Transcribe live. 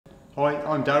Hi,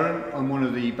 I'm Darren. I'm one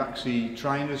of the Baxi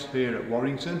trainers here at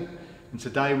Warrington, and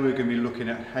today we're going to be looking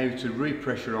at how to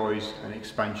repressurise an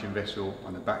expansion vessel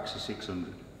on a Baxi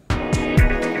 600.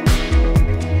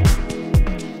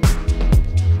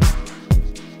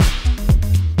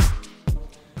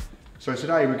 So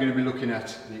today we're going to be looking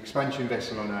at the expansion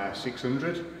vessel on our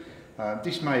 600.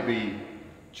 This may be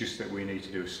just that we need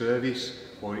to do a service,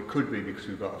 or it could be because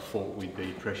we've got a fault with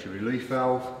the pressure relief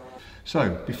valve.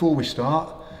 So before we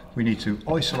start, we need to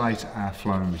isolate our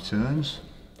flow and returns.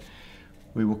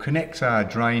 We will connect our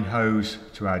drain hose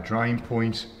to our drain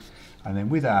point, and then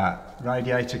with our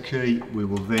radiator key we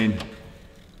will then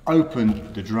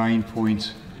open the drain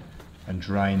point and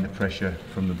drain the pressure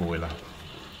from the boiler.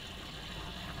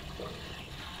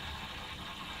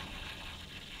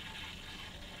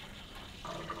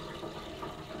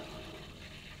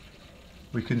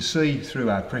 We can see through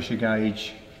our pressure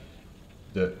gauge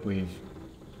that we've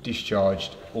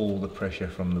discharged all the pressure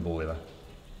from the boiler.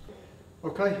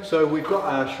 Okay, so we've got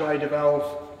our Schrader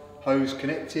valve hose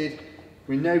connected.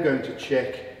 We're now going to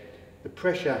check the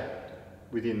pressure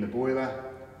within the boiler,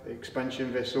 the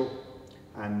expansion vessel,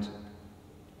 and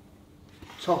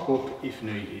top up if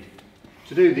needed.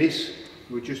 To do this,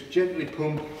 we'll just gently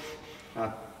pump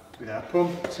with our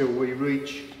pump till we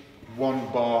reach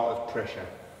 1 bar of pressure.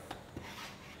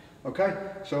 Okay,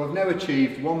 so I've now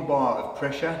achieved 1 bar of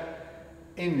pressure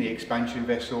in the expansion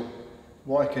vessel.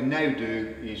 What I can now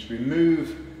do is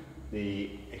remove the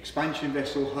expansion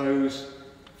vessel hose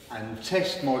and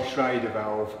test my Schrader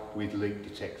valve with leak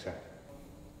detector.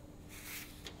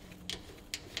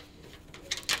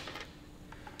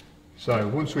 So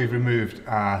once we've removed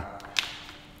our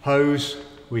hose,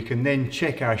 we can then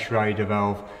check our Schrader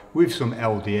valve with some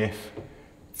LDF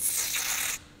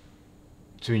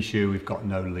to ensure we've got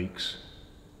no leaks.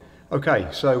 Okay,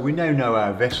 so we now know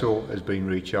our vessel has been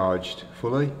recharged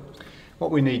fully. What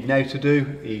we need now to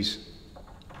do is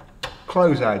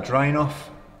close our drain off,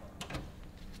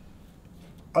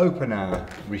 open our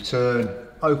return,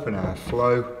 open our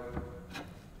flow,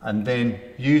 and then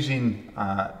using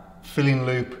our filling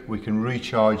loop we can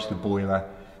recharge the boiler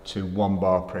to 1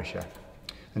 bar pressure.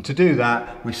 And to do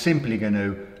that, we're simply going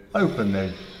to open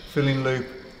the filling loop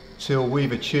till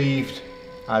we've achieved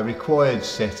our required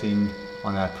setting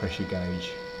on our pressure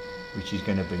gauge, which is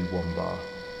going to be 1 bar.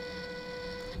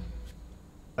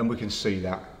 And we can see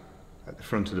that at the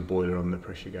front of the boiler on the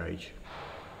pressure gauge.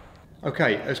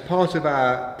 Okay, as part of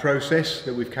our process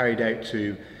that we've carried out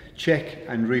to check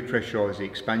and repressurise the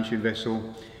expansion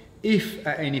vessel, if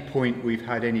at any point we've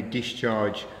had any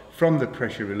discharge from the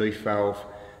pressure relief valve,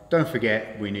 don't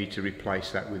forget we need to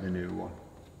replace that with a new one.